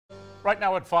Right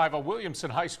now at 5, a Williamson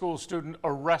High School student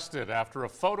arrested after a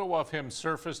photo of him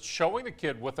surfaced showing the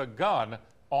kid with a gun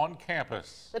on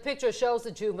campus. The picture shows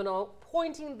the juvenile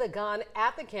pointing the gun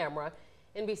at the camera.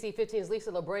 NBC 15's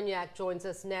Lisa Lebrignac joins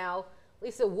us now.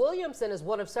 Lisa, Williamson is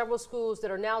one of several schools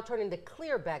that are now turning to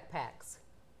clear backpacks.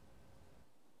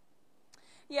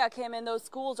 Yeah, Kim, and those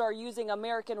schools are using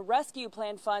American Rescue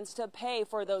Plan funds to pay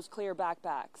for those clear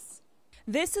backpacks.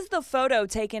 This is the photo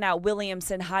taken at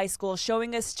Williamson High School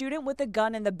showing a student with a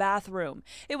gun in the bathroom.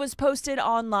 It was posted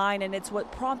online, and it's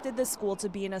what prompted the school to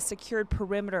be in a secured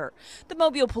perimeter. The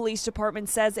Mobile Police Department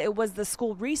says it was the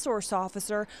school resource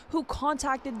officer who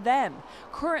contacted them.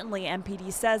 Currently,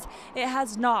 MPD says it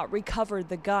has not recovered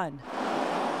the gun.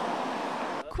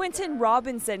 Quentin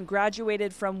Robinson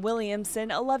graduated from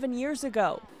Williamson 11 years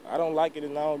ago. I don't like it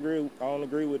and I don't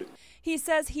agree with it. He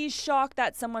says he's shocked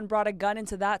that someone brought a gun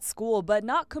into that school, but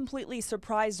not completely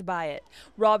surprised by it.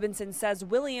 Robinson says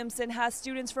Williamson has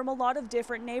students from a lot of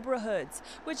different neighborhoods,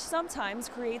 which sometimes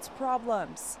creates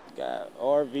problems. Got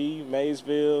RV,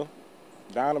 Maysville,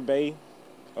 Donna Bay,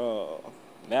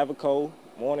 Navico,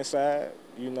 Morningside,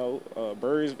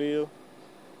 Burrisville.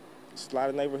 It's a lot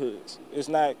of neighborhoods. It's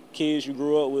not kids you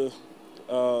grew up with.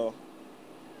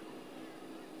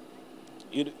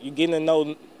 You're getting to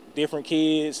know different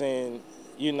kids, and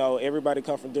everybody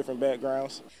come from different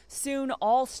backgrounds. Soon,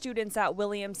 all students at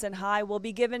Williamson High will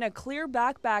be given a clear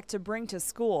backpack to bring to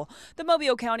school. The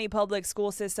Mobile County Public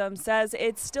School System says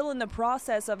it's still in the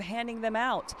process of handing them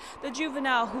out. The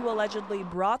juvenile who allegedly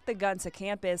brought the gun to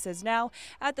campus is now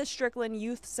at the Strickland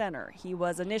Youth Center. He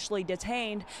was initially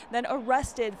detained, then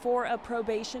arrested for a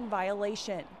probation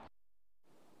violation.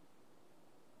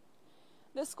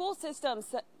 The school system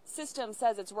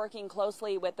says it's working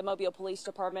closely with the Mobile Police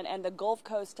Department and the Gulf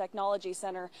Coast Technology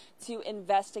Center to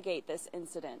investigate this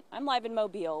incident. I'm live in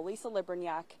Mobile. Lisa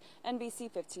Lebrignac, NBC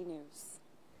 15 News.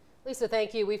 Lisa,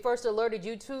 thank you. We first alerted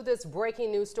you to this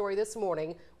breaking news story this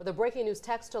morning with a breaking news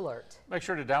text alert. Make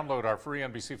sure to download our free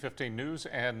NBC 15 News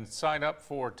and sign up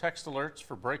for text alerts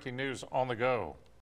for breaking news on the go.